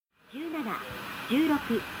フ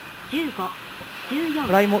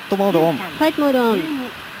ライトモードオン。フライトモードオン。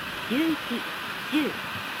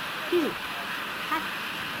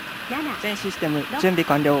全システム準備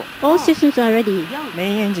完了。 All systems are ready. メ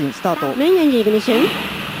インエンジンスタート。 Main engine ignition.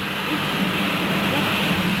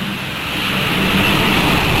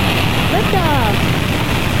 Lift off.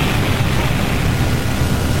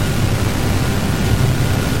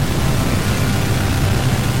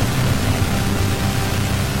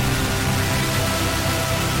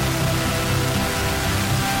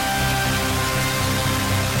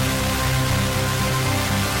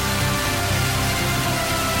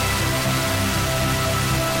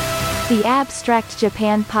 The Abstract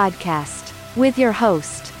Japan Podcast with your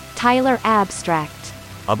host, Tyler Abstract.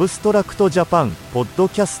 アブストラクトジャパンポッド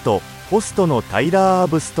キャストホストのタイラー・ア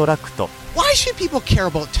ブストラクト。 Why should people care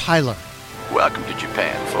about Tyler? Welcome to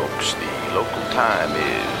Japan, folks. The local time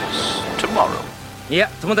is tomorrow. いや、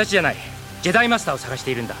友達じゃない。ジェダイマスターを探し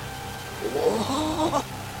ているんだ。おお、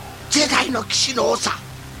ジェダイの騎士の長、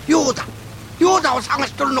ヨーダを探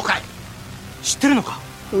しとるのかい。知ってるのか。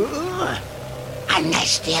案内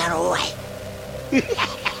してやろうわい。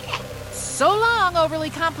So long, overly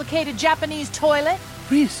complicated Japanese toilet.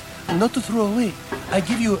 Please, not to throw away. I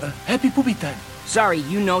give you a happy poopy time. Sorry,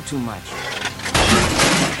 you know too much.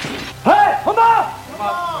 Hey, Honda!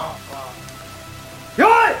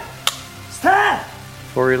 Yoi! Stand!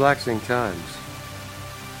 For relaxing times,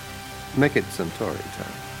 make it Centauri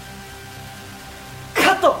time.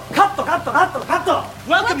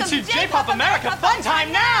 Welcome to J-Pop America Fun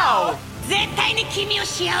Time Now! 絶対に君を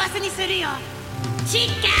幸せにするよ。誓う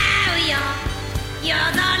よ、夜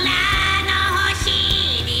空の星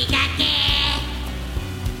にだけ。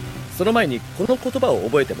その前にこの言葉を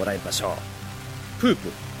覚えてもらいましょう。プー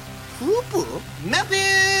プ。プープ？メフィー！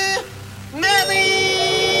メ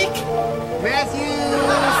リック！メフィー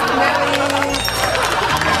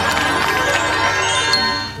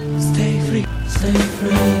！Stay free, stay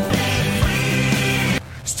free.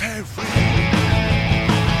 Stay free.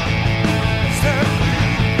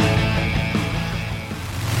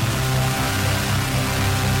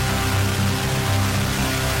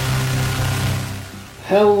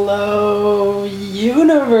 Hello,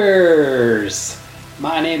 universe!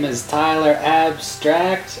 My name is Tyler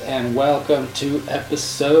Abstract, and welcome to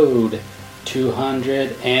episode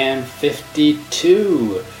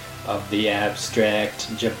 252 of the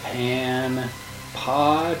Abstract Japan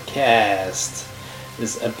podcast.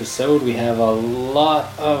 This episode, we have a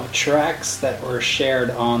lot of tracks that were shared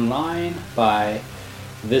online by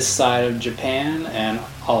this side of Japan, and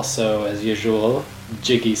also, as usual,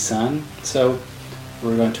 Jiggy-san. So,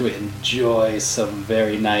 we're going to enjoy some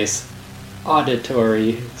very nice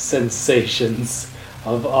auditory sensations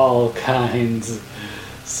of all kinds.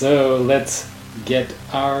 So let's get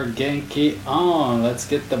our Genki on. Let's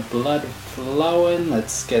get the blood flowing.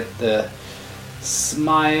 Let's get the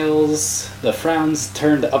smiles, the frowns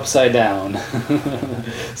turned upside down.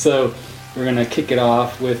 So we're going to kick it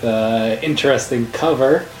off with an interesting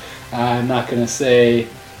cover. I'm not going to say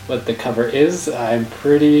what the cover is. I'm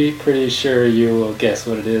pretty sure you will guess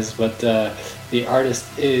what it is, but the artist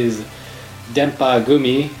is Denpa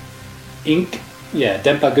Gumi Inc.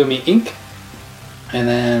 And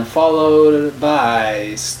then followed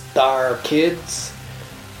by Star Kids,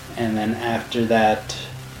 and then after that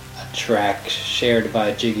a track shared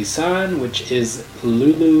by Jiggy-san, which is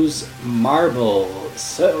Lulu's Marble.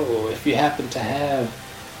 So if you happen to have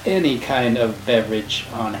any kind of beverage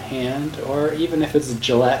on hand, or even if it's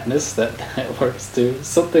gelatinous, that works too.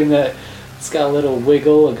 Something that's got a little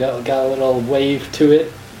wiggle, got a little wave to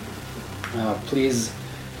it. Please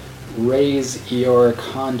raise your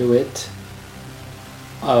conduit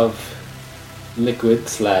of liquid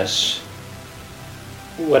 /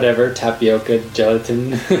 whatever, tapioca,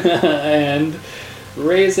 gelatin, and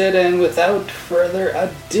raise it, and without further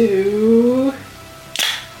ado,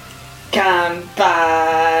 Kanpai!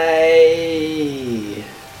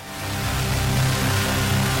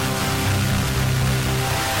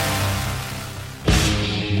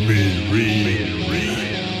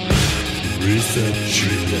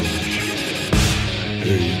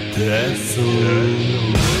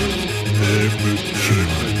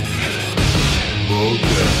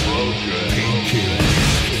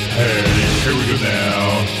 Hey, here we go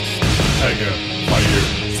now. Tiger, fire,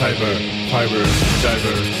 cyber, fiber,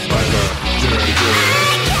 diver, fiber, Oh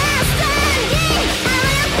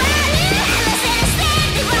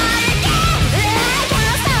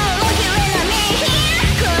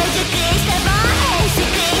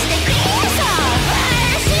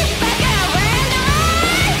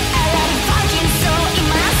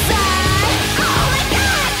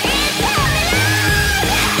my god, it's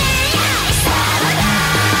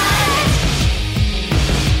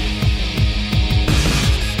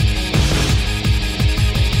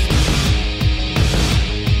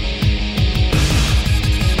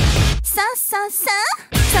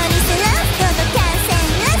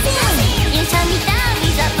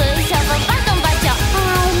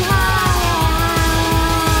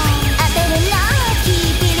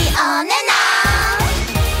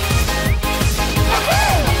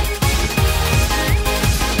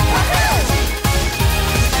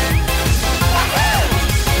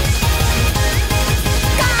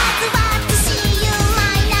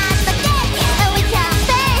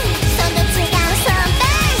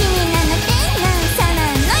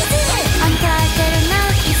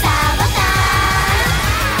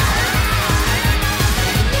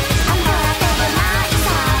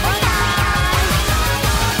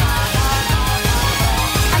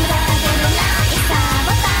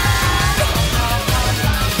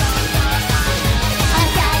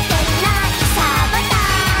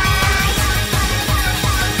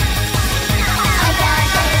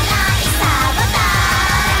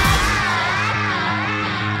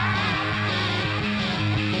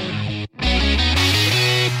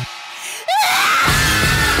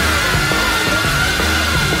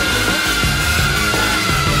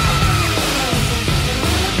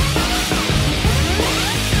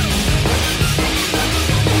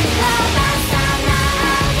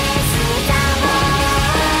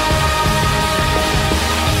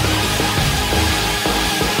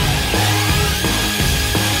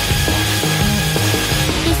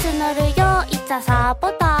サボ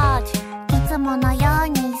タージュいつものよう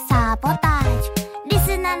にサボタージュリ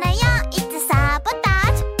スならよ It's サボタ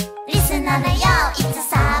ージュリスならよ It's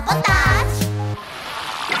サボタージュ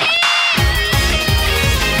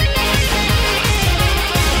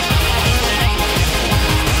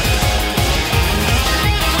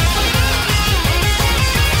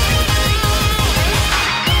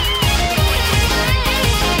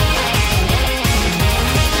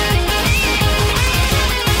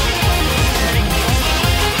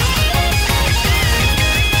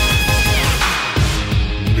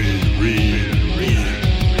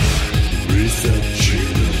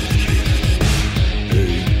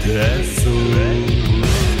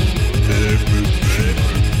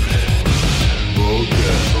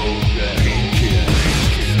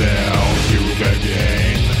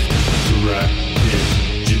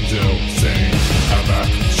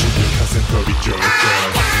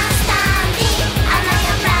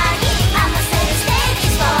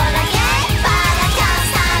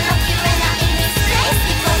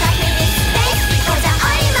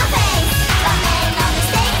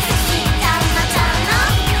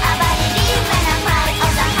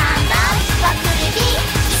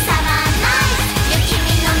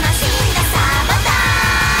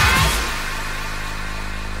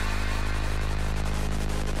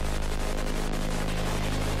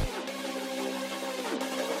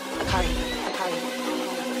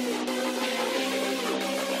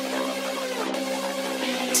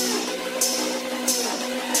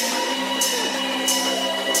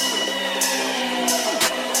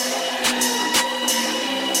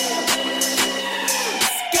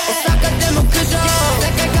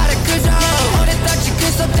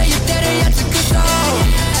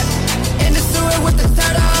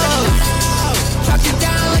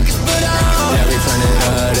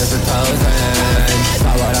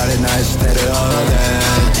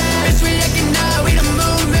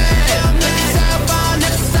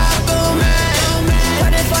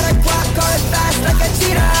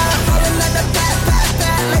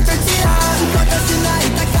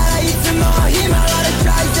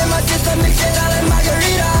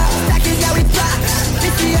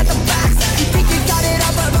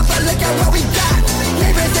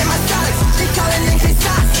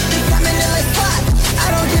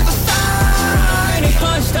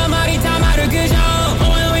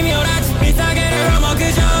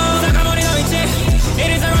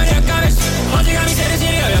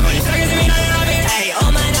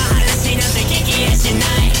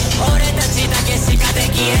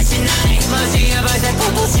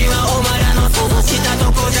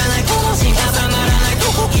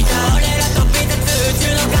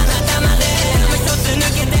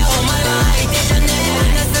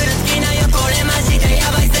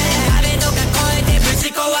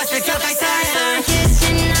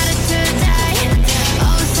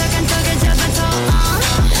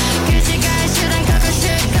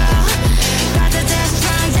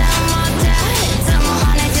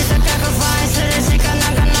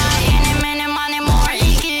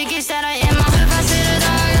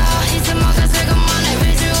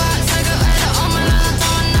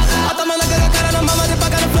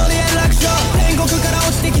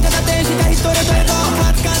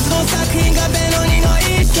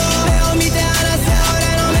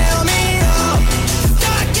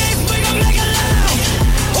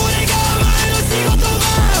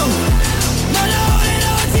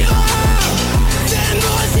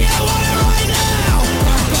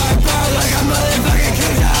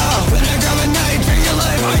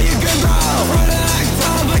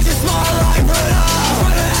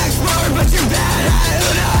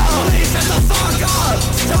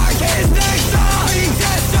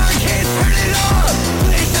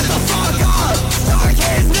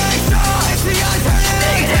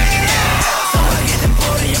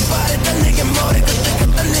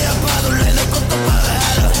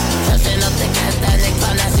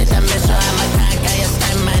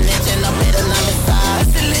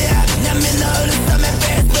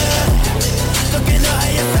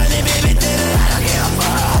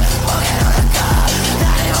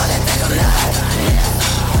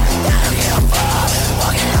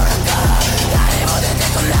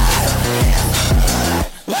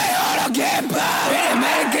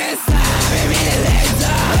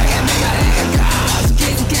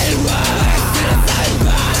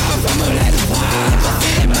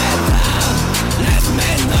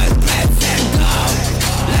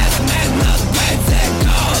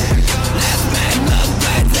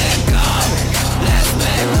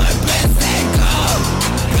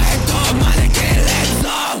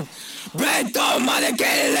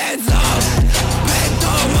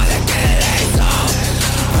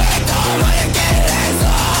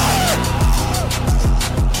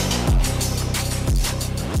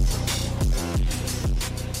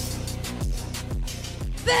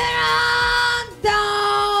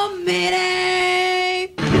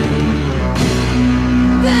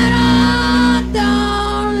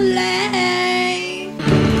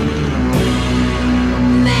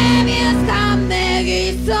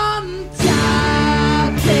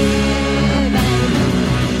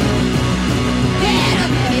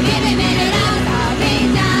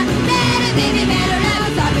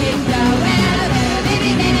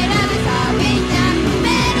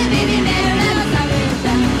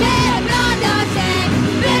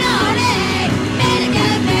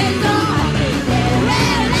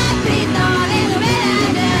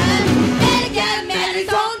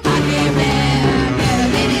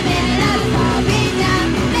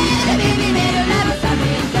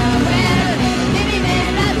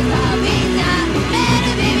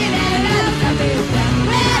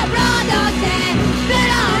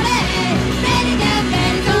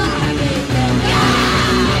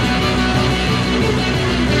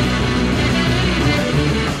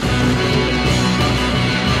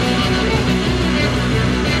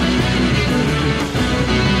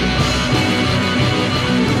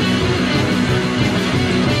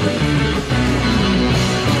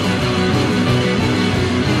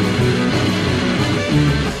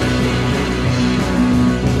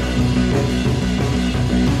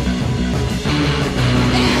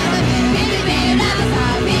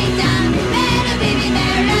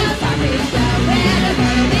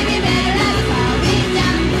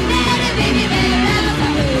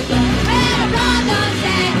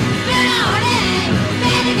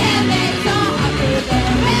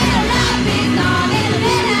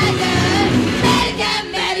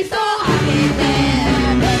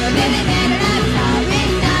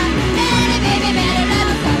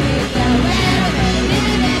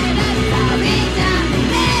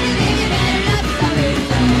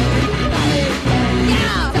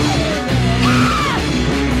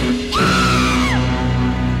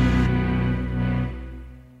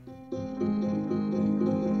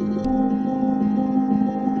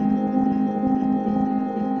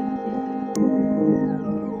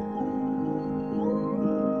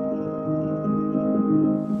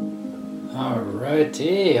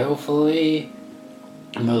pretty. Hopefully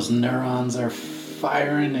those neurons are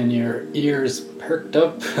firing and your ears perked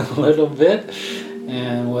up a little bit,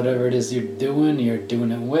 and whatever it is you're doing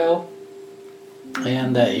it well,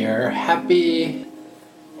 and that you're happy,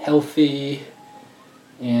 healthy,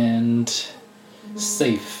 and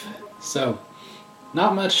safe. So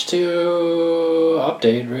not much to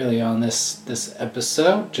update really on this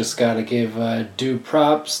episode. Just gotta give due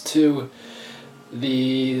props to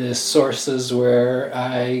the sources where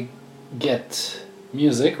I get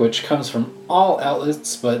music, which comes from all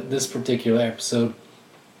outlets, but this particular episode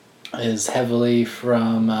is heavily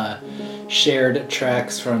from shared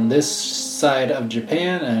tracks from this side of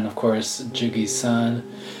Japan, and of course Jugi-san.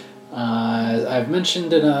 I've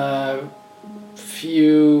mentioned in a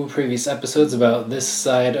few previous episodes about this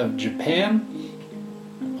side of Japan.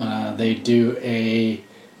 They do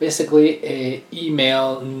basically a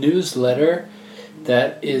email newsletter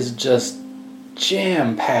that is just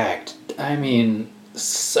jam-packed. I mean,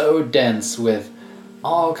 so dense with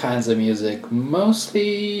all kinds of music,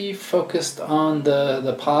 mostly focused on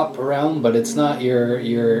the pop realm, but it's not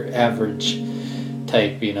your average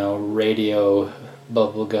type, radio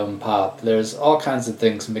bubblegum pop. There's all kinds of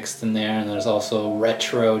things mixed in there, and there's also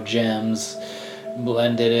retro gems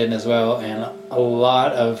blended in as well, and a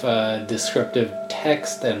lot of descriptive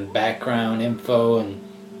text and background info and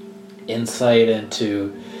insight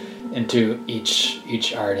into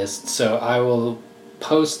each artist. So I will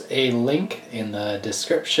post a link in the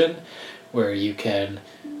description where you can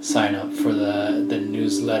sign up for the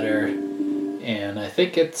newsletter, and I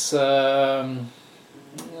think it's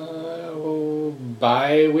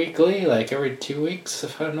bi-weekly, like every 2 weeks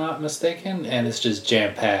if I'm not mistaken, and it's just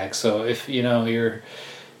jam-packed. So if you're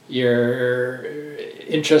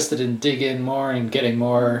interested in digging more and getting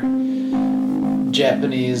more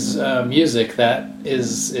Japanese music, that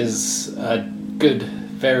is a good,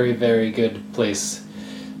 very, very good place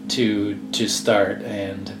to start,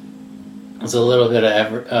 and there's a little bit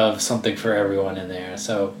of something for everyone in there.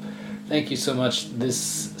 So thank you so much, this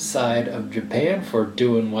side of Japan, for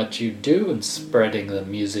doing what you do and spreading the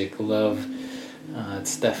music love.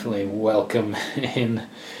 It's definitely welcome in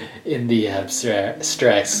the abstract.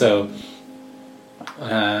 So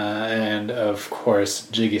and of course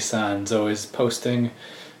Jiggy-san's always posting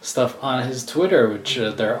stuff on his Twitter, which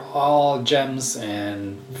they're all gems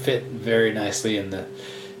and fit very nicely in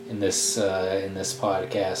this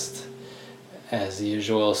podcast as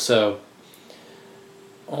usual. So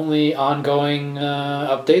only ongoing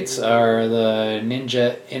updates are the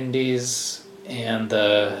Ninja Indies and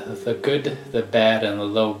the Good, the Bad, and the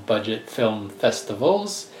Low Budget Film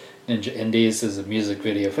Festivals. Ninja Indies is a music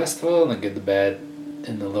video festival, and the Good, the Bad,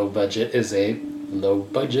 and the Low Budget is a low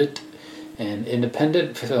budget and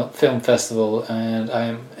independent film festival, and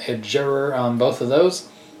I'm a juror on both of those.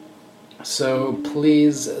 So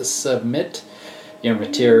please submit your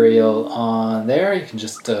material on there. You can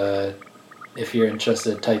just, if you're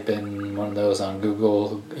interested, type in one of those on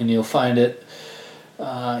Google and you'll find it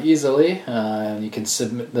easily. You can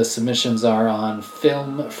submit. The submissions are on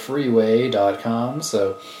filmfreeway.com,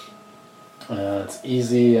 so it's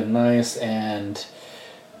easy and nice and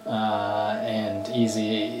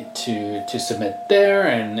easy to submit there,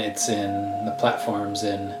 and it's in the platforms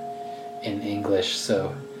in English.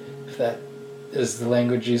 So if that is the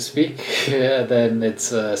language you speak, then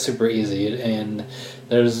it's super easy, and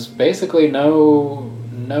there's basically no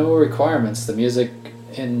requirements. The music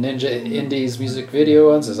in Ninja Indies music video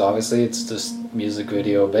ones is obviously it's just music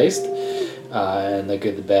video based, and the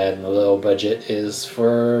Good, the Bad, and the Low Budget is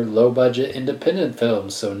for low budget independent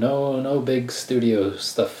films. So no big studio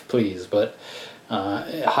stuff, please. But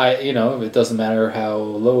high, it doesn't matter how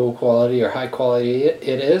low quality or high quality it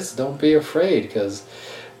is. Don't be afraid, because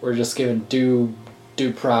we're just giving due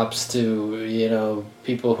props to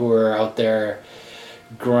people who are out there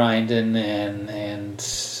grinding, and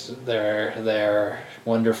their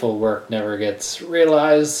wonderful work never gets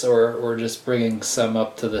realized, or we're just bringing some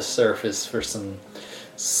up to the surface for some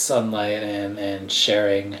sunlight and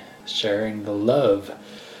sharing the love.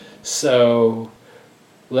 So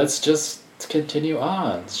let's just continue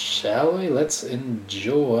on, shall we? Let's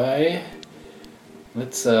enjoy.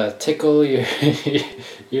 Let's tickle your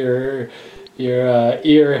ear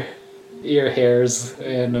hairs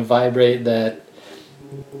and vibrate that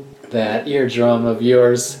eardrum of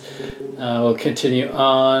yours. We'll continue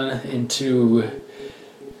on into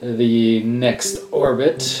the next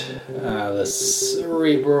orbit, the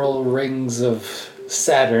cerebral rings of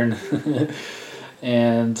Saturn,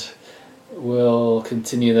 and we'll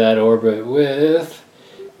continue that orbit with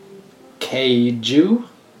Keiju.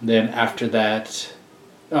 Then after that,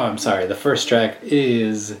 I'm sorry. The first track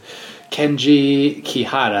is Kenji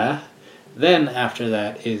Kihara. Then after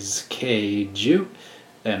that is Keiju.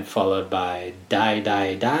 Then followed by Dai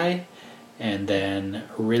Dai Dai. And then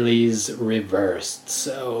Release Reversed.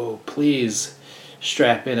 So please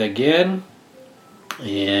strap in again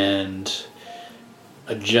and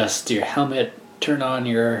adjust your helmet. Turn on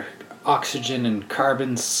your oxygen and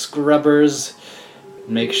carbon scrubbers.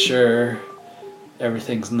 Make sure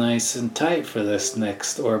everything's nice and tight for this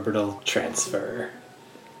next orbital transfer.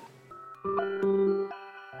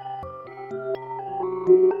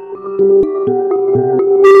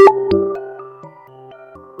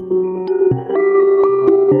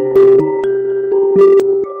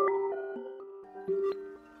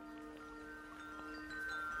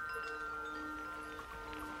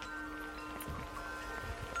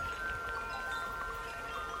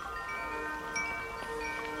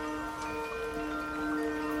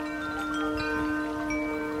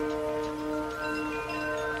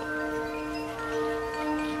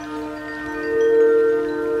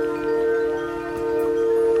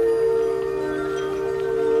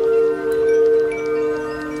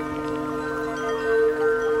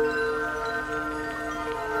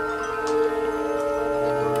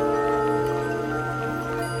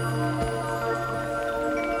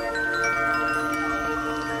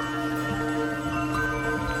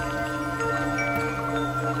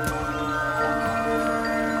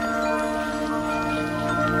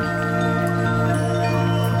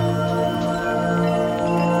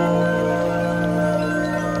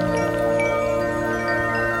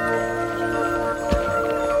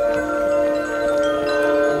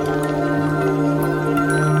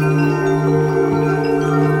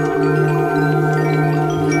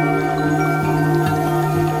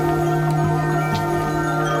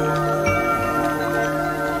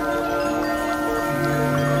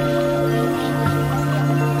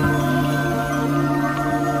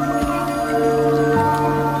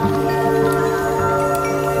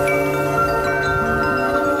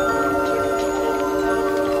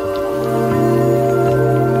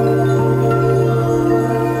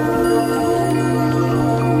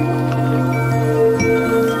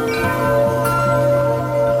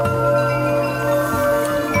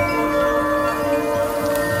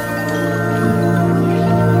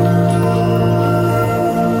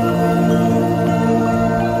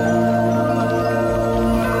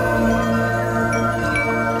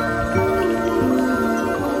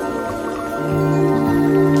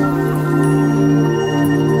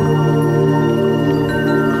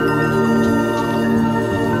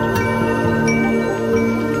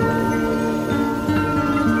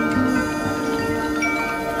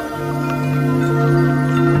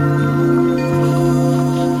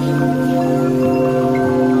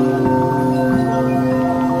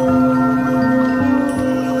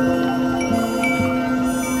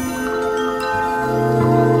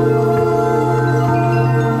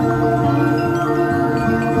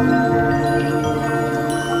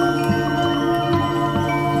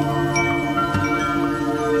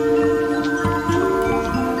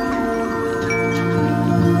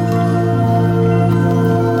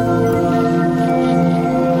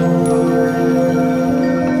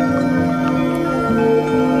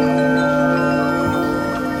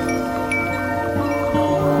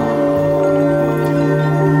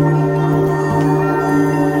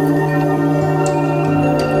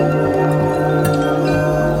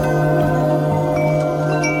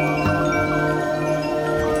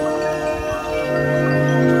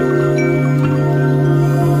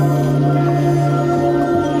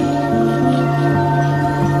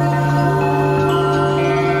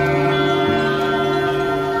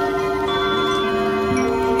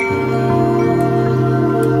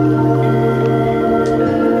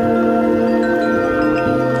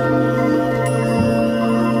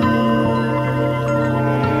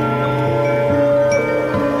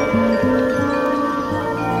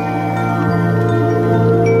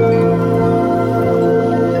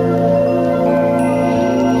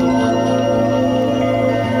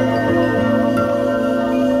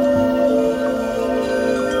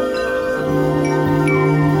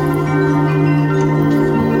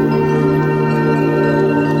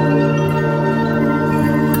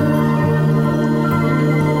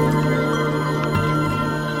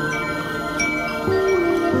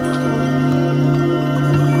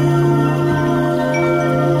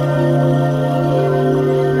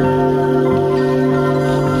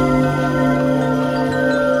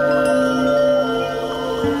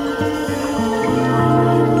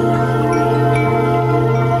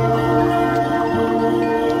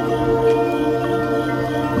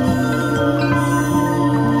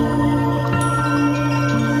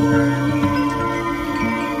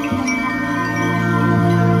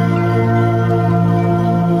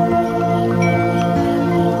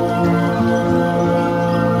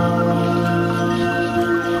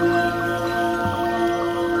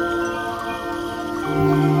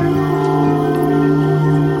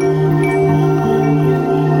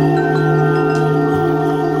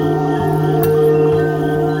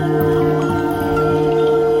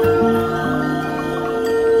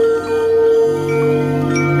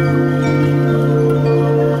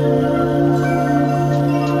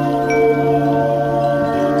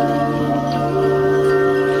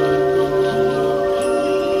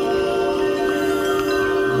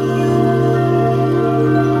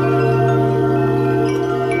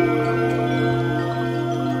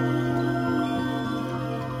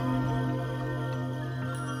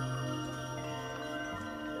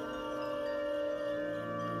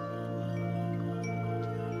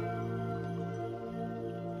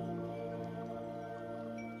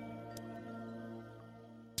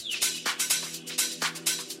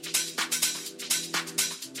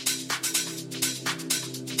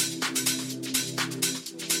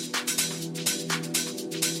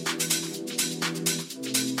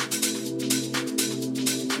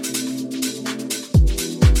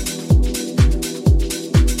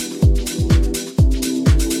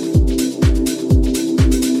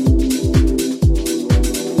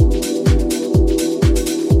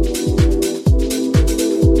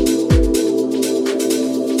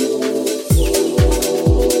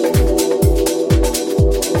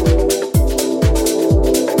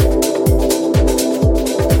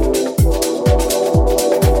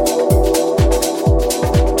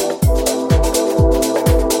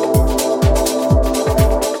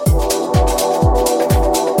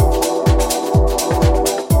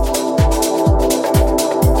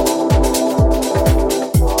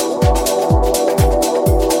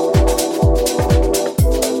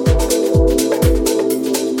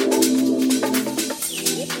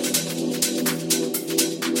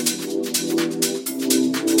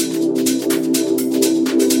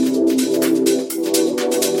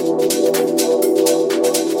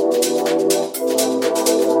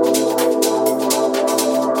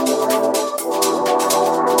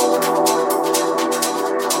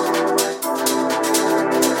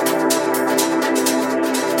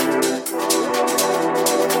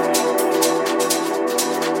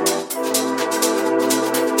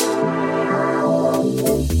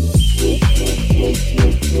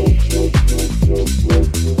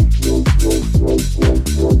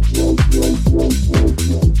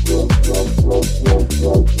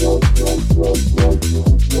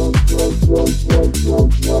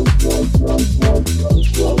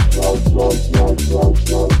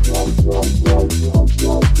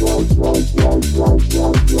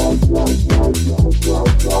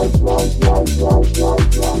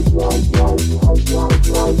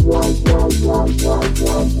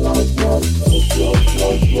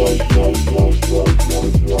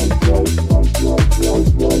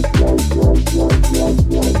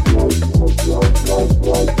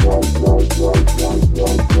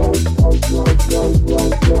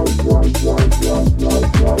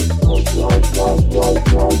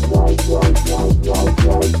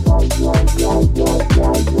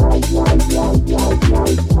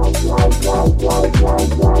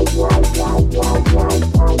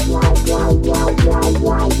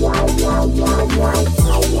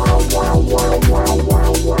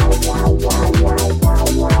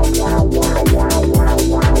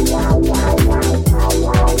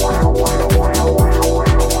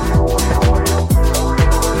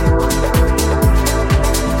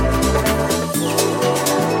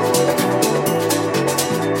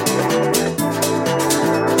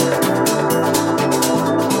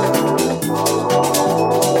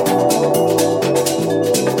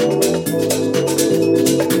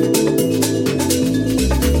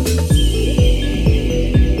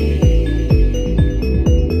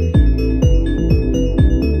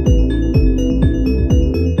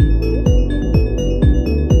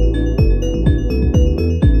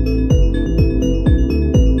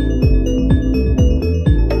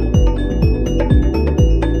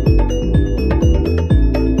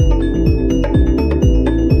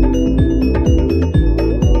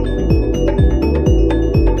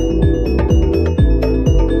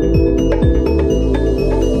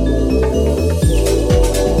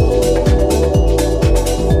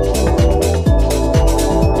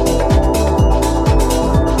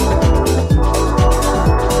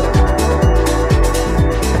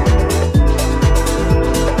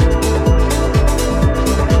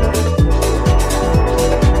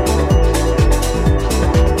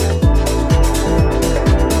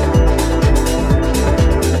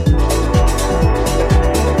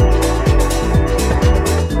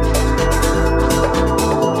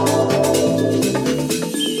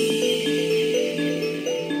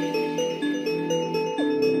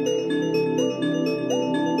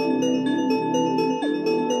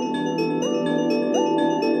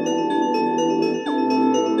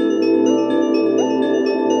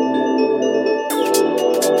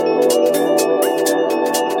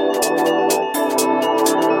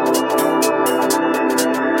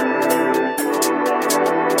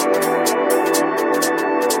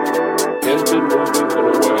 has been moving in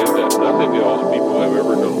a way that nothing else people have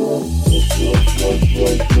ever known.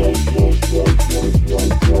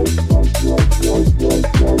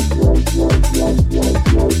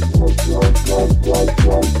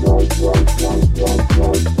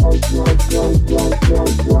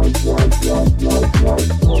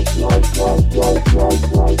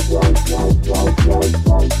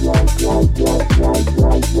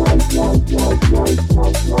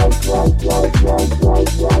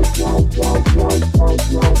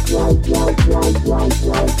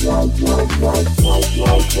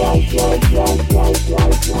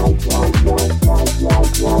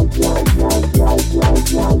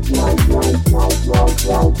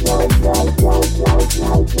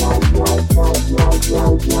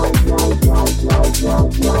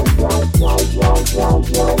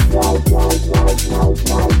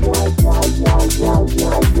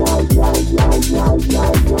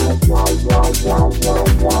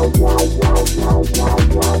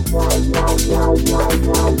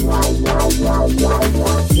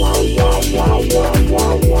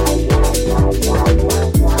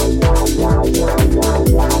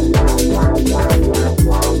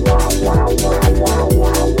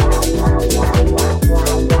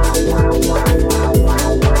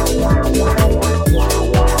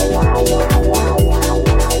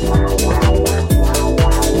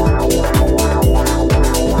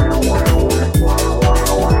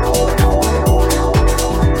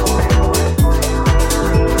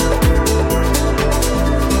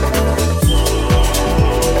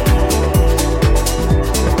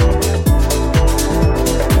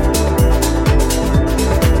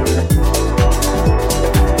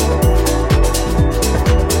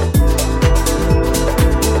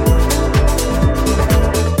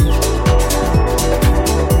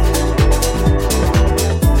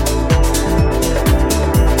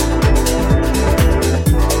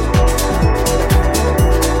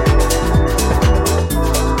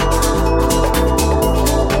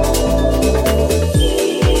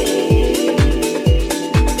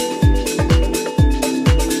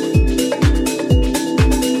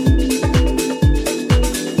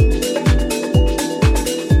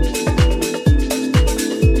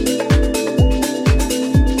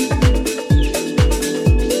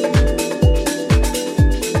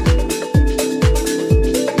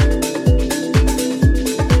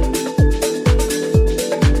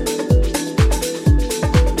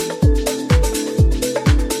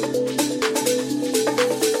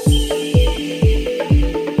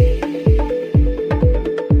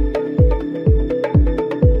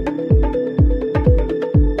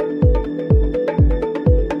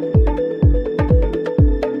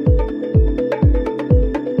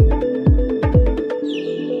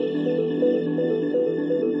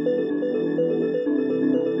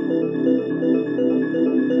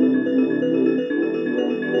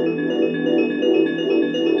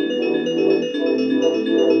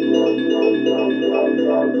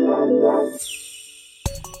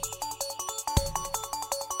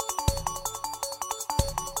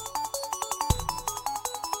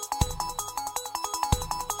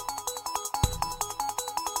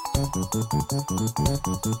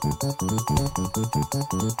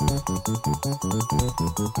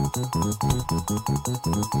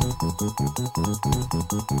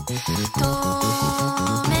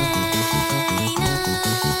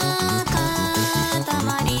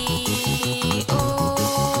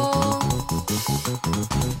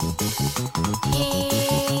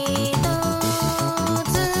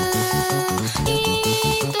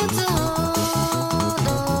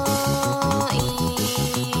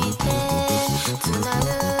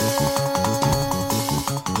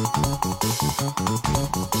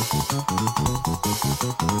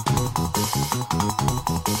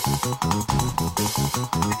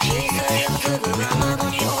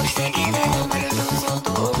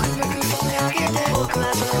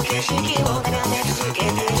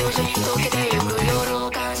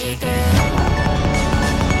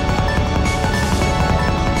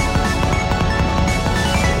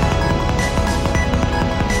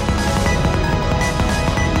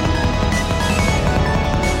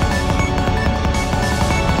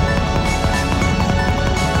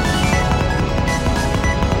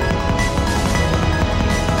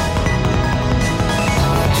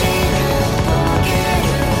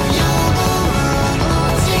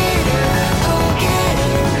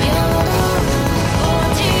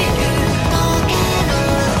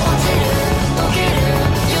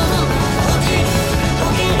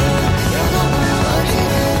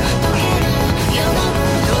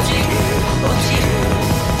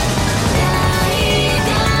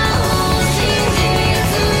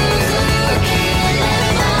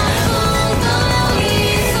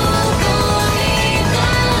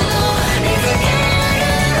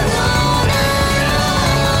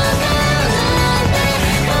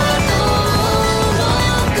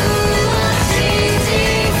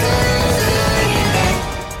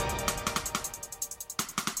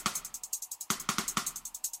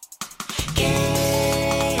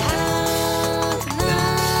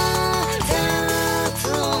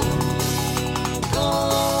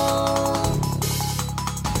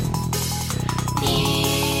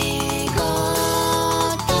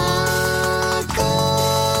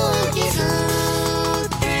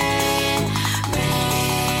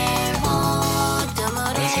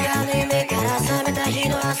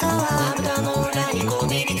 こ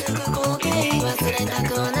びりつく光景忘れた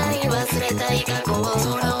くはない忘れたい過去を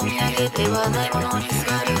空を見上げてはないものにす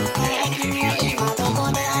がる君は今ど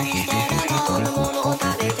こで何してるのこのものを食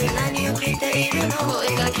べて何を着ているの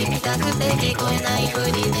声が聞きたくて聞こえないふ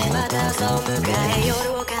りでまた朝を迎え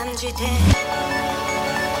夜を感じて「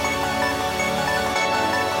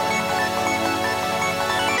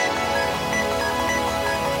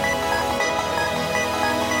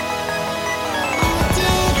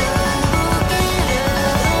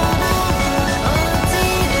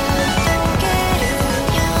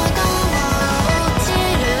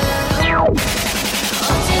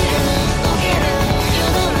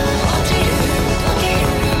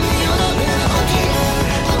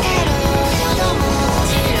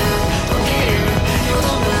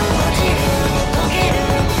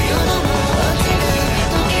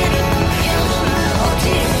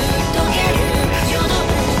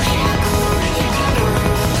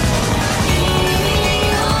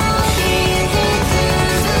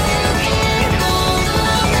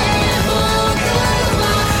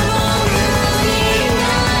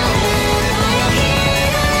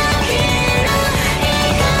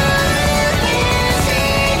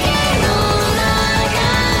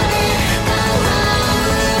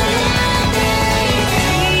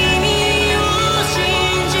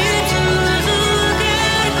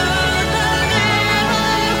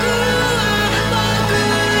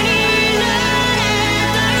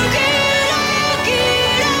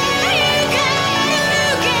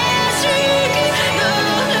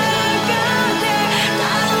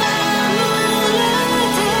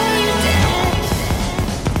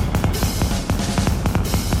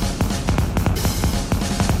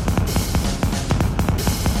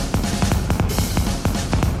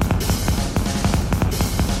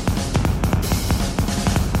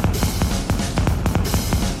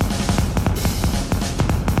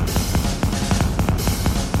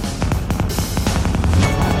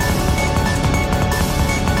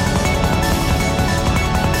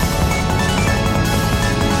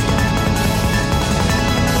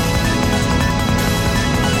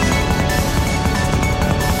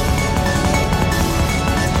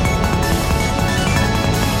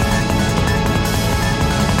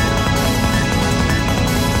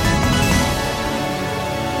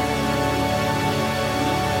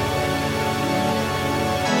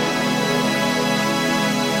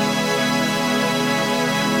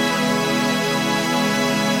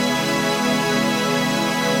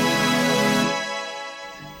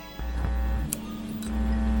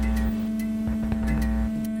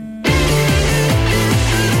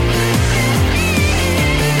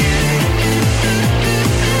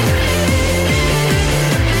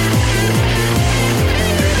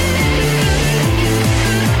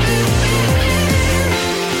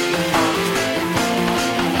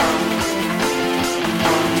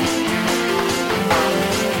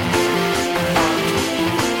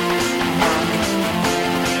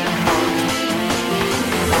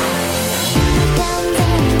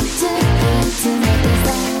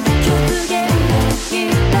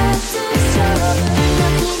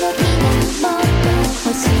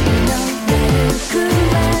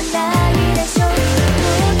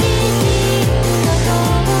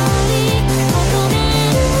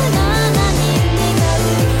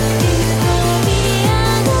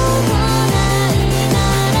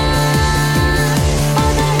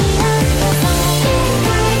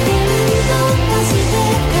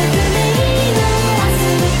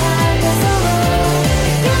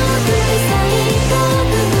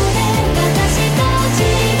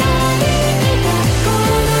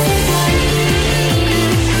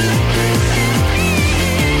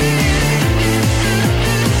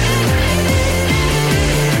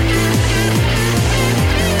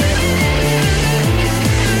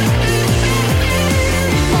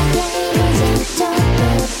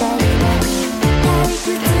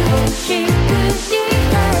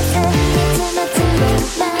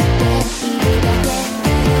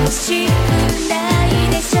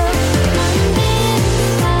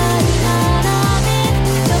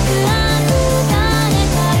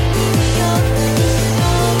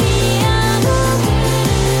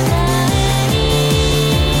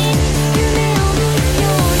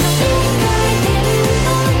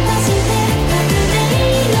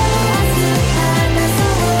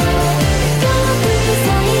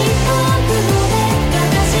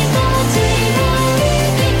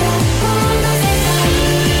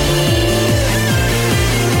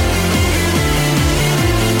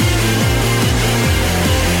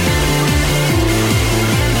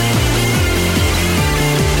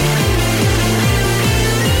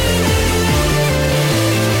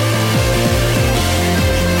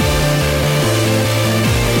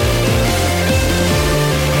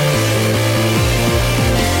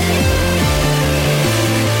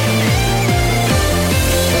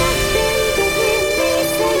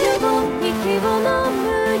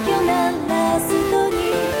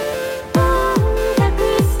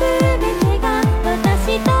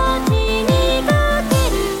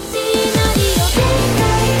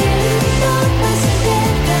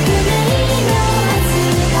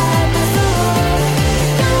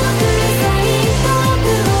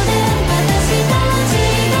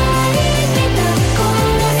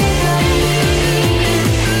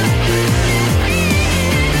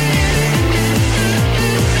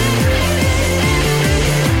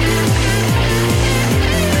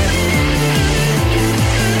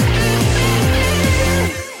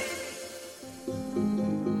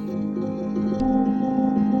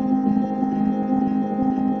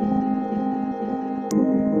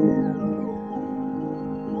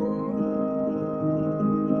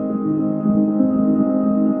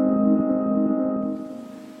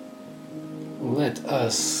let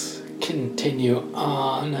us continue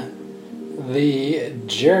on the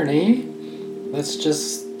journey. Let's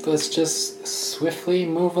just swiftly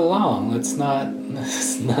move along. Let's not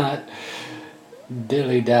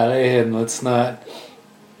dilly-dally, and let's not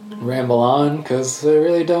ramble on, because I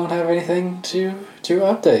really don't have anything to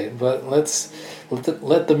update. But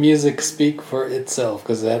let the music speak for itself,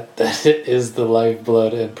 because that is the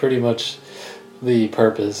lifeblood and pretty much the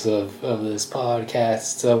purpose of this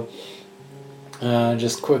podcast. So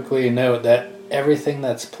just quickly note that everything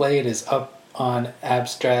that's played is up on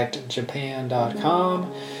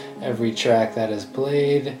abstractjapan.com. Every track that is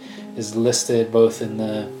played is listed both in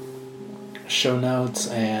the show notes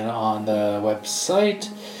and on the website,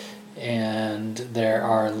 and there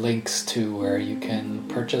are links to where you can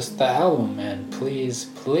purchase the album. And please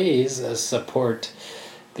support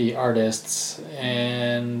the artists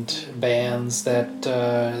and bands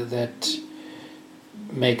that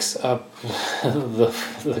makes up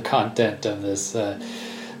the content of this. The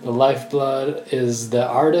lifeblood is the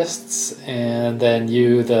artists, and then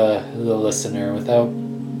you, the listener.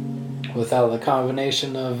 Without the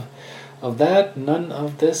combination of that, none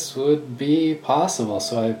of this would be possible.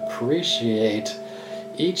 So I appreciate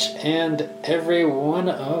each and every one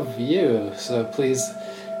of you. So please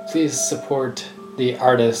support the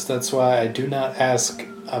artist. That's why I do not ask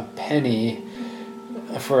a penny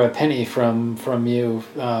from you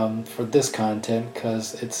for this content,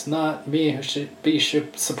 because it's not me who should be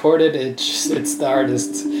supported. It's the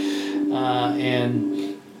artists,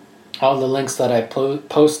 and all the links that I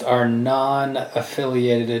post are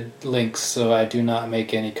non-affiliated links, so I do not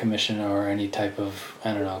make any commission or any type of,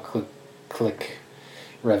 I don't know, click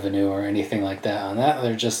revenue or anything like that on that.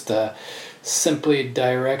 They're just simply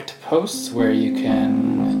direct posts where you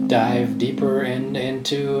can dive deeper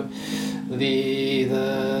into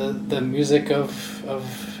the music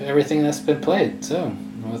of everything that's been played. So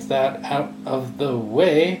with that out of the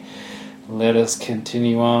way, let us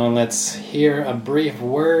continue on. Let's hear a brief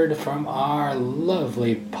word from our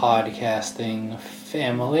lovely podcasting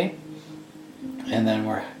family, and then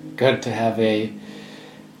we're good to have a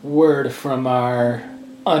word from our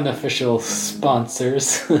unofficial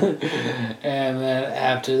sponsors. And then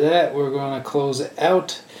after that, we're going to close it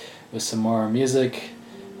out with some more music,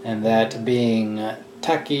 and that being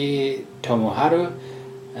Taki Tomoharu,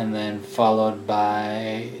 and then followed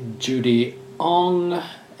by Judy Ong,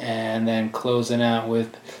 and then closing out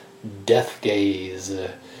with Death Gaze.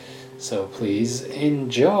 So please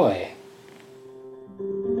enjoy.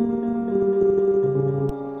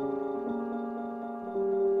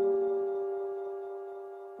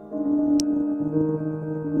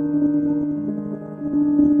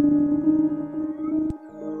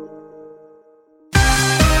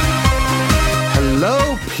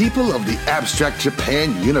 People of the Abstract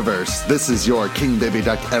Japan universe, this is your King Baby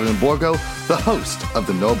Duck Evan Borgo, the host of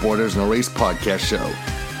the No Borders No Race podcast show.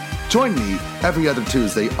 Join me every other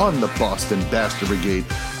Tuesday on the Boston Bastard Brigade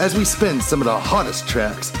as we spin some of the hottest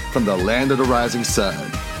tracks from the land of the rising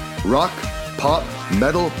sun. Rock, pop,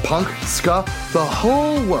 metal, punk, ska, the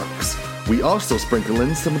whole works. We also sprinkle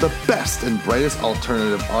in some of the best and brightest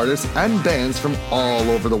alternative artists and bands from all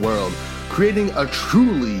over the world, creating a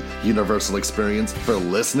truly universal experience for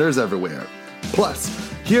listeners everywhere. Plus,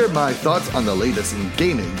 hear my thoughts on the latest in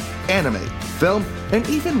gaming, anime, film, and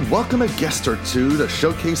even welcome a guest or two to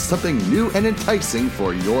showcase something new and enticing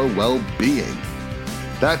for your well-being.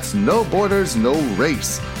 That's No Borders, No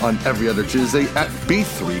Race on every other Tuesday at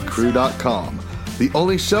b3crew.com. The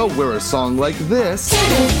only show where a song like this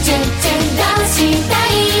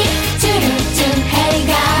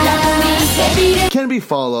can be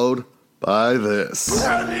followed by this.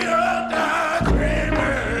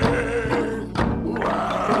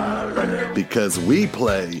 Because we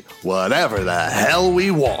play whatever the hell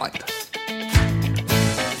we want.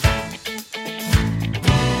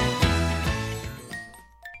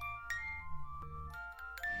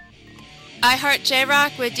 I Heart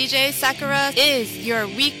J-Rock with DJ Sakura is your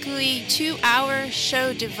weekly 2-hour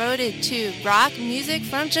show devoted to rock music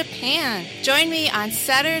from Japan. Join me on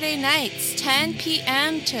Saturday nights, 10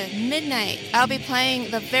 p.m. to midnight. I'll be playing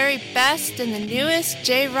the very best and the newest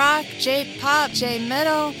J-Rock, J-Pop,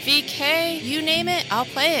 J-Metal, VK, you name it, I'll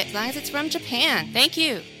play it, as long as it's from Japan. Thank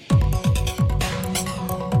you.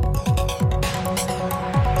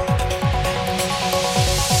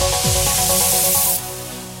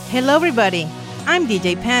 Hello everybody, I'm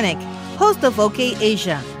DJ Panic, host of OK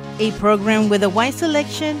Asia, a program with a wide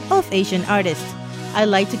selection of Asian artists. I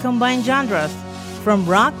like to combine genres from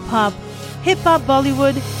rock, pop, hip-hop,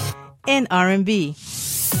 Bollywood, and R&B.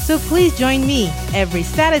 So please join me every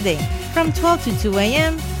Saturday from 12 to 2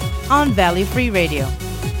 a.m. on Valley Free Radio.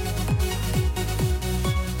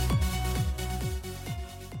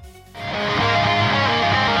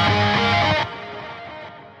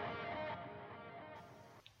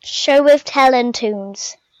 Show with Tell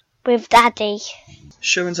Tunes with Daddy.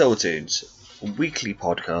 Show and Tell Tunes, a weekly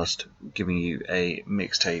podcast giving you a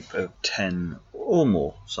mixtape of 10 or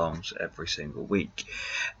more songs every single week.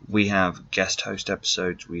 We have guest host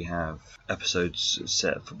episodes, we have episodes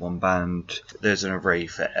set for one band. There's an array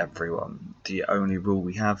for everyone. The only rule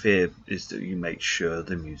we have here is that you make sure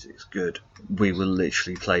the music's good. We will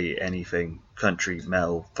literally play anything: country,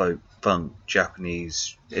 metal, folk, funk,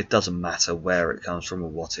 Japanese. It doesn't matter where it comes from or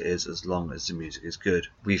what it is, as long as the music is good.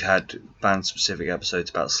 We've had band-specific episodes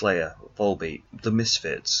about Slayer, Volbeat, The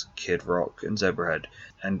Misfits, Kid Rock and Zebrahead,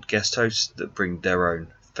 and guest hosts that bring their own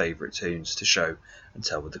favourite tunes to show and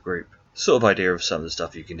tell with the group. Sort of idea of some of the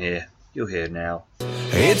stuff you can hear, you'll hear now.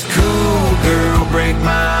 It's cool, girl, break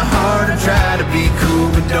my heart. I try to be cool,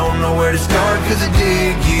 but don't know where to start, 'cause I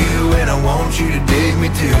dig you and I want you to dig me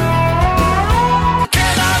too.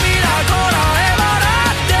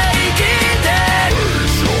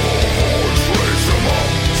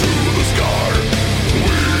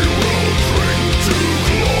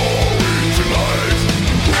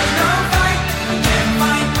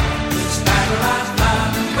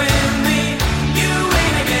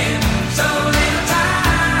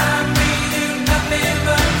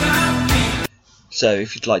 So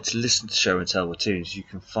if you'd like to listen to Show and Tell with Tunes, you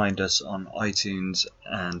can find us on iTunes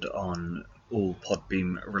and on all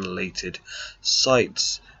Podbeam related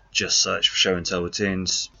sites. Just search for Show and Tell with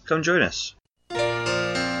Tunes. Come join us.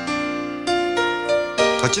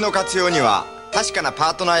 土地の活用には確かなパ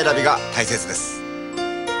ートナー選びが大切です。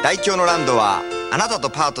大京のランドはあなた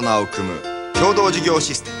とパートナーを組む共同事業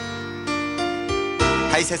システム。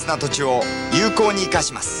大切な土地を有効に生か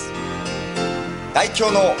します。大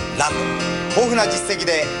京のランド、豊富な実績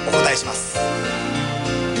でお答えします。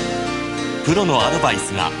プロのアドバイス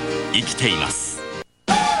が生きています。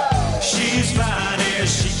She's fine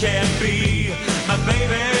as she can be, my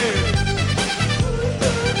baby.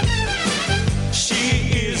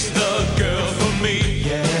 She is the girl for me,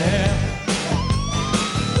 yeah.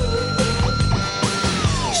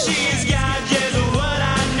 She's got just what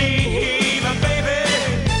I need, my baby.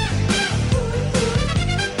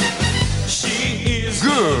 She is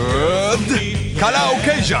Good カラーオ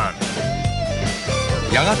ケーション。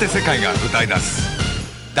やがて世界が歌い出す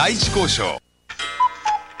第一交渉。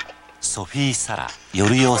ソフィー・サラ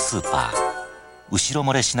夜用スーパー。後ろ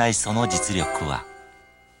漏れしないその実力は。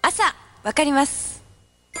朝わかります。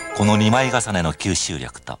この2枚重ねの吸収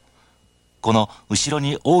力とこの後ろ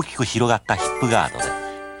に大きく広がったヒップガードで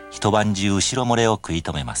一晩中後ろ漏れを食い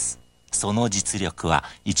止めます。その実力は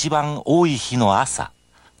一番多い日の朝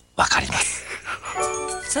わかります。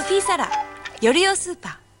ソフィー・サラ夜用スーパ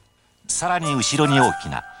ー。さらに後ろに大き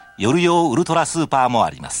な夜用ウルトラスーパーもあ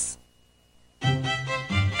ります。カー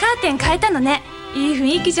テン変えたのね。いい雰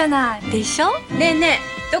囲気じゃないでしょ。ねえね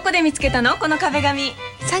え、どこで見つけたのこの壁紙。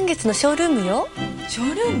3月のショールームよ。シ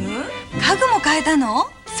ョールーム？家具も変えたの？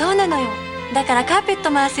そうなのよ。だからカーペッ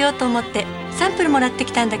ト回せようと思ってサンプルもらって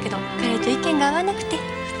きたんだけど、彼と意見が合わなくて。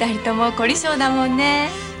2人とも凝り性だもん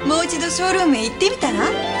ね。もう一度ショールームへ行ってみたら？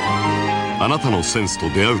あなたのセンスと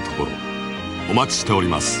出会うところお待ちしており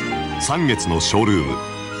ます。3月のショールーム、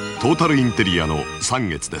トータルインテリアの3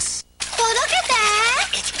月です。届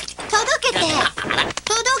けて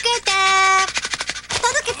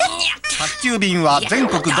宅急便は全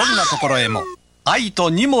国どんなところへも愛と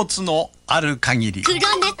荷物のある限り。黒猫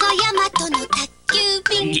ヤマトの宅急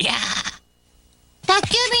便。宅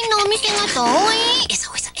急便のお店が遠い。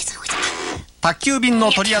宅急便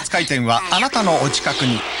の取扱店はあなたのお近く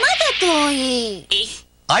に。まだ遠い。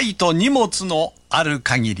愛と荷物のある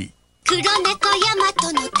限り。黒猫ヤマ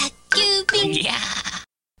トの宅急便。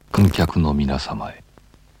観客の皆様へ、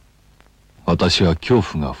私は恐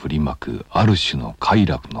怖が振りまくある種の快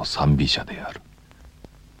楽の賛美者である。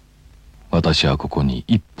私はここに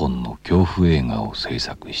一本の恐怖映画を制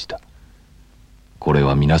作した。これ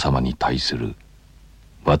は皆様に対する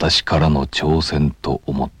私からの挑戦と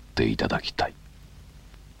思っていただきたい。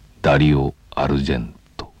ダリオ・アルジェン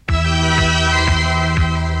ト。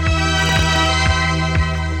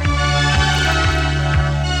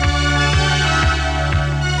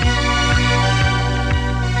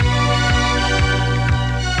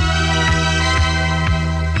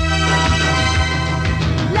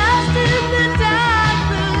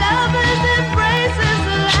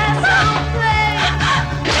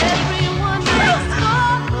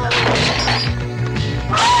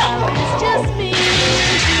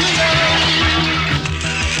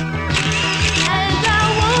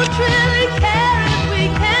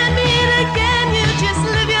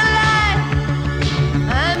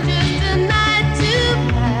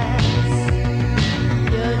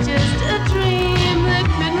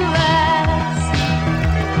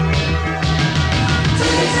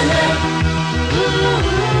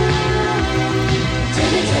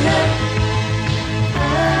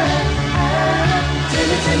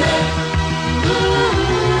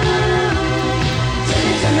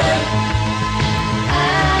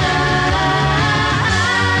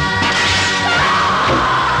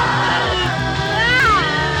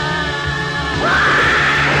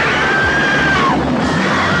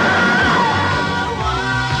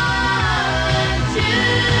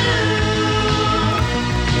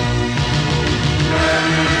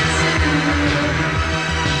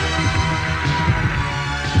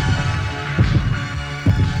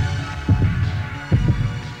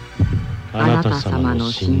あなた様の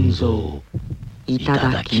心臓をいた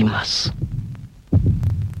だきます。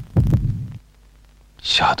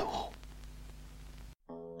シャドウ。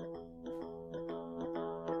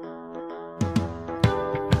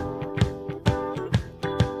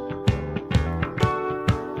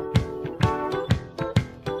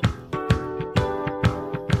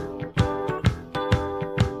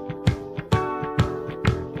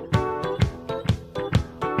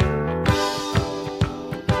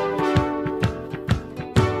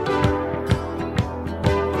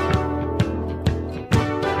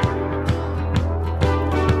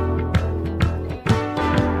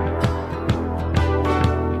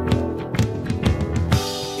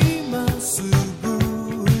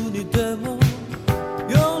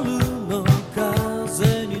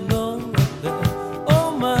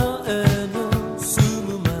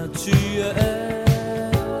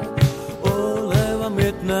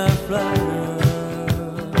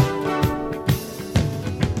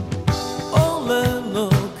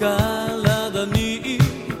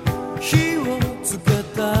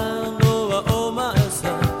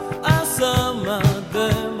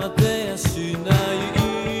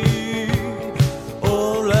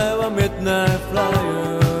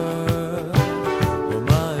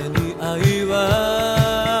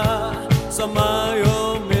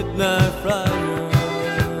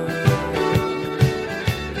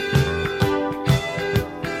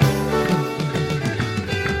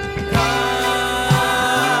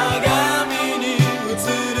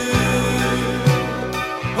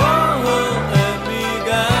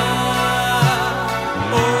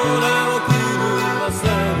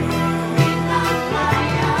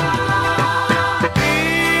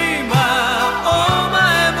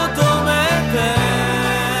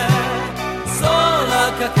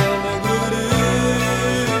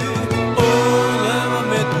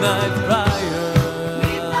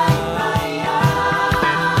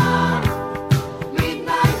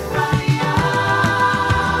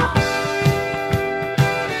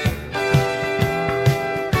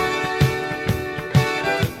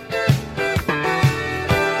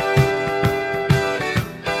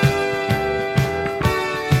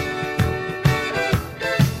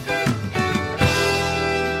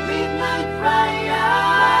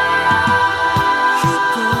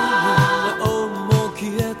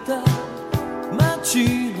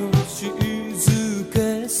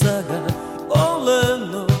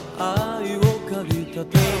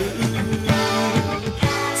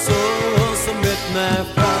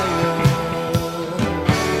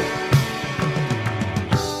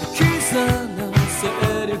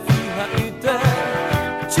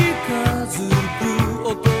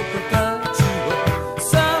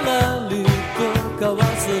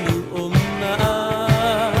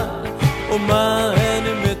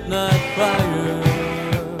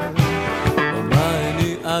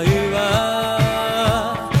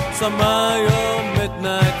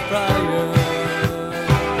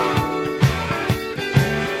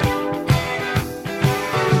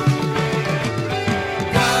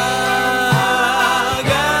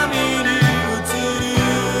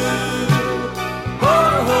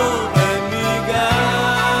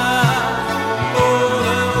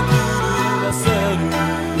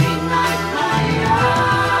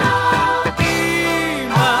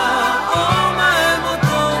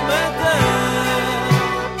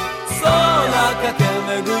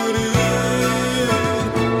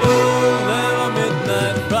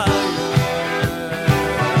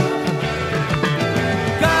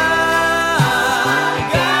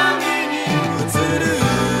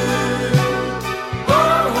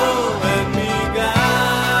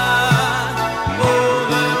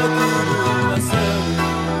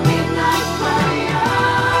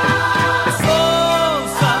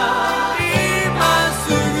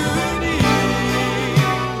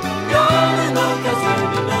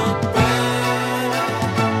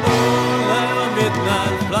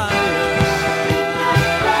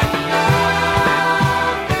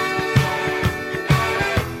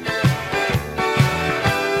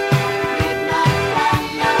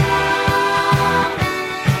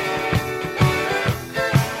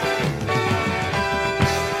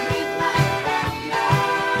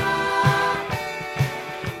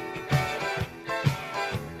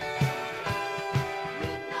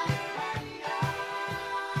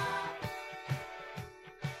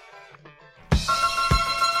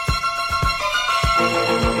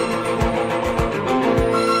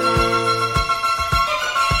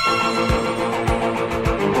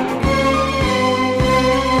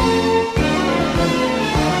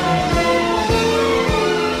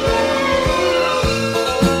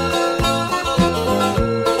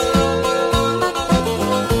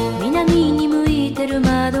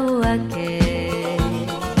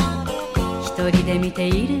いて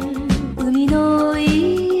いる海の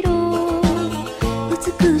色、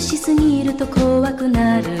美しすぎると怖く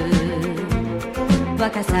なる。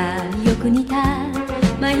若さによく似た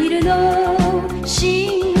真昼の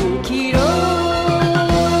蜃気楼。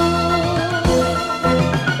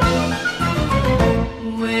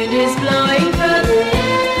Wind is blowing from the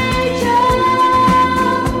edge of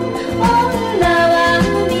女は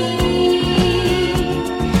海。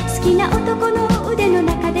好きな男の腕の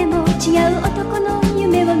中でも違う男の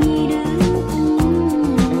夢を見る。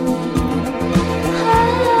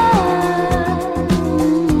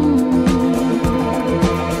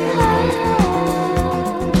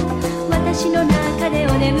私の中で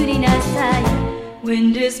お眠りなさい。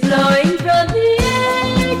Wind is blowing from the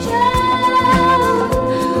edge of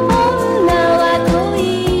女は恋。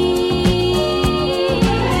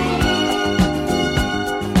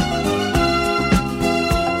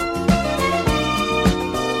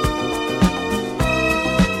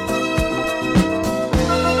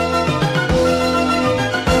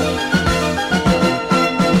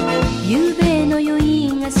夕べの余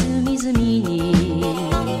韻が隅々に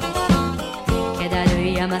気だる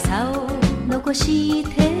い甘さを残して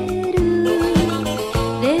る。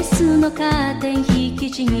レースのカーテン引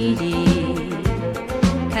きちぎり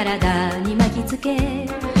体に巻きつけ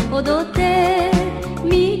踊って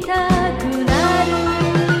みたくなる。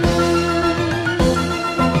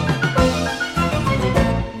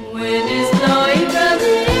 Wind is blowing from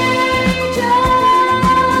the edge of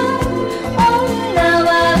女は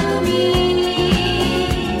海。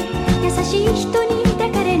優しい人に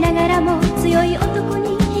抱かれながらも強い男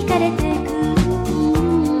に惹かれてく。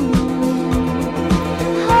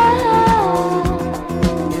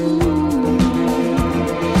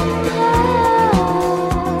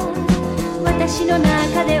私の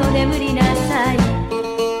中でお眠りなさい。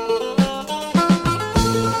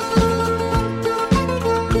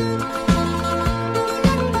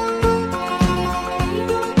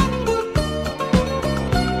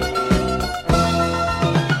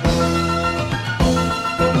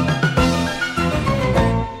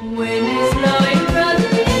Wind is blowing from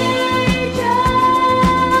the edge of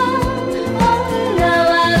女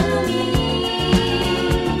は海。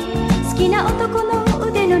好きな男の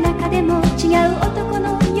腕の中でも違う男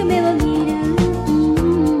の夢を見る。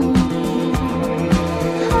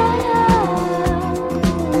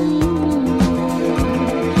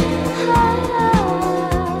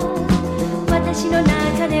私の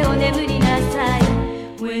中でお眠りなさい。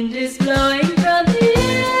Wind is blowing from the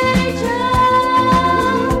edge of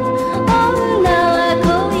女は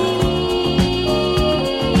恋。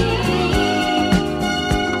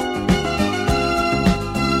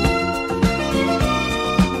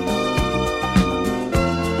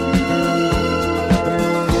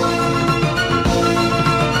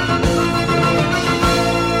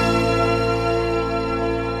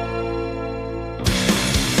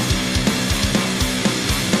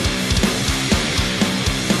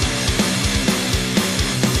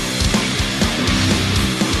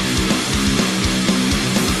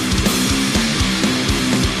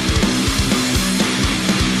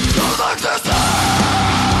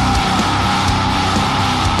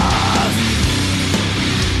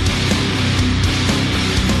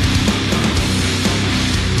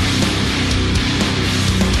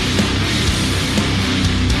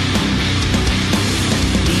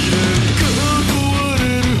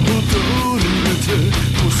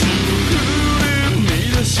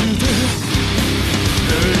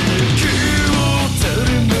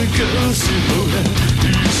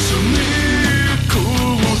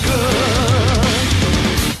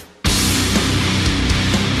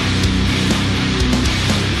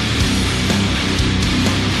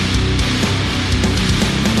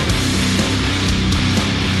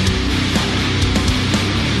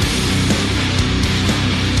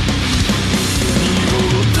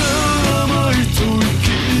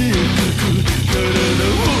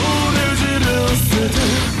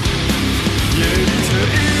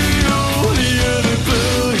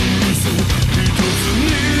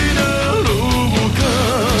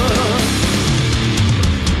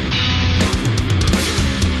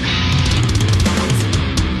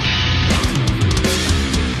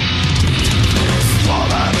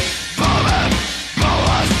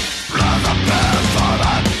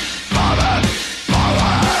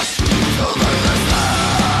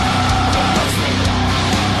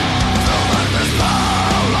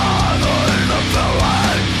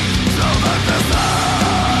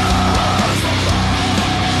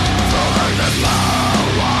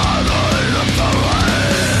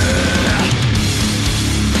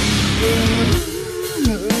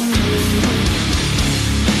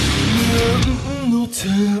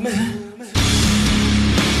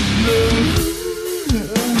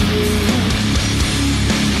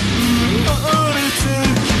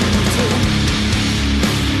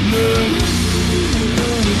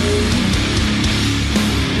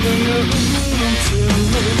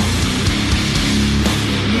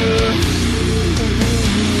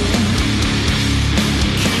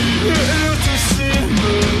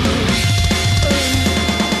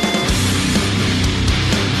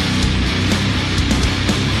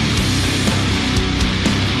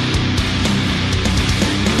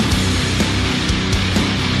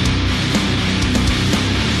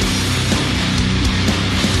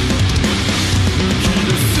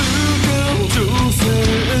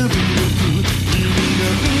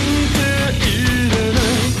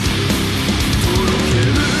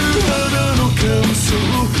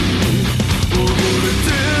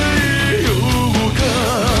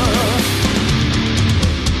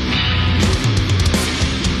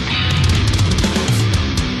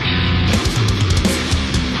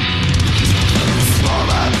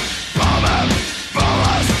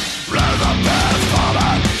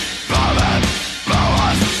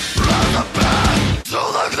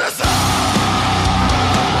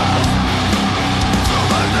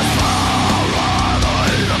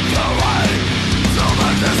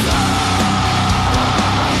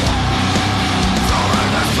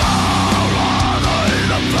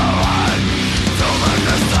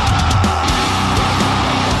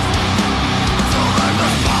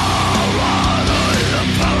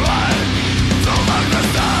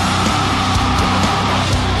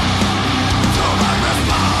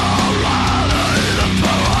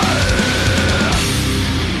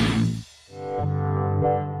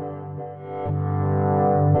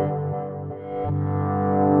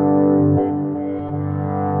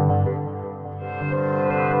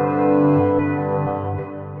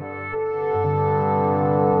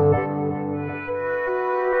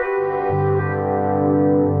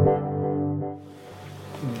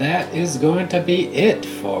is going to be it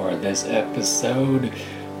for this episode.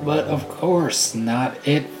 But of course, not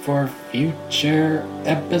it for future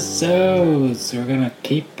episodes. We're gonna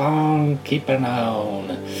keep on keeping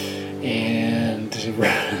on. And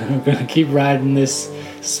we're gonna keep riding this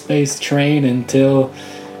space train until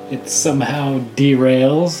it somehow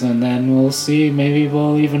derails, and then we'll see, maybe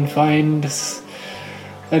we'll even find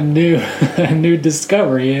a new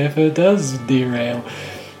discovery if it does derail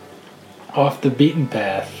off the beaten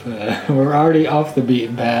path. We're already off the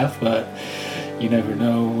beaten path, but you never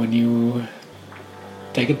know when you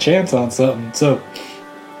take a chance on something. So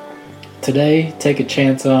today, take a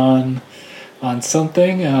chance on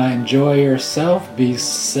something. Enjoy yourself. Be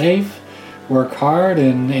safe. Work hard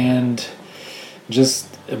and just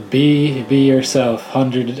be yourself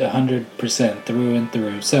 100% through and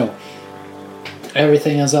through. So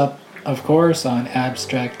everything is up, of course, on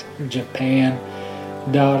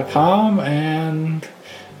abstractjapan.com, and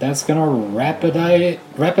that's gonna wrap it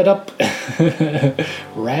up.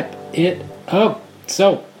 Wrap it up.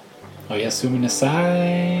 So, oyasumi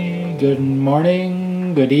nasai. Good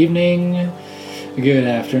morning, good evening, good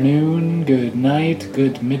afternoon, good night,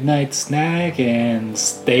 good midnight snack, and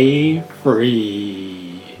stay free.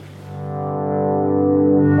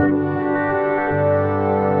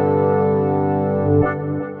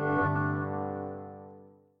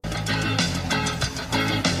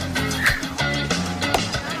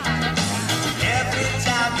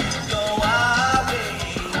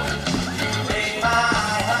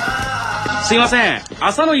 すいません、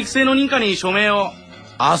麻の育成の認可に署名を。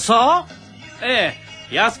麻？え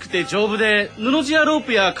え、安くて丈夫で布地やロー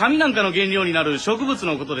プや紙なんかの原料になる植物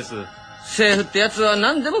のことです。政府ってやつは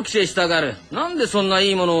何でも規制したがる。なんでそんな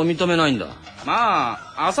いいものを認めないんだ。ま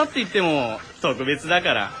あ、麻って言っても特別だ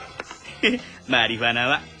から。マリファナ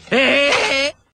は。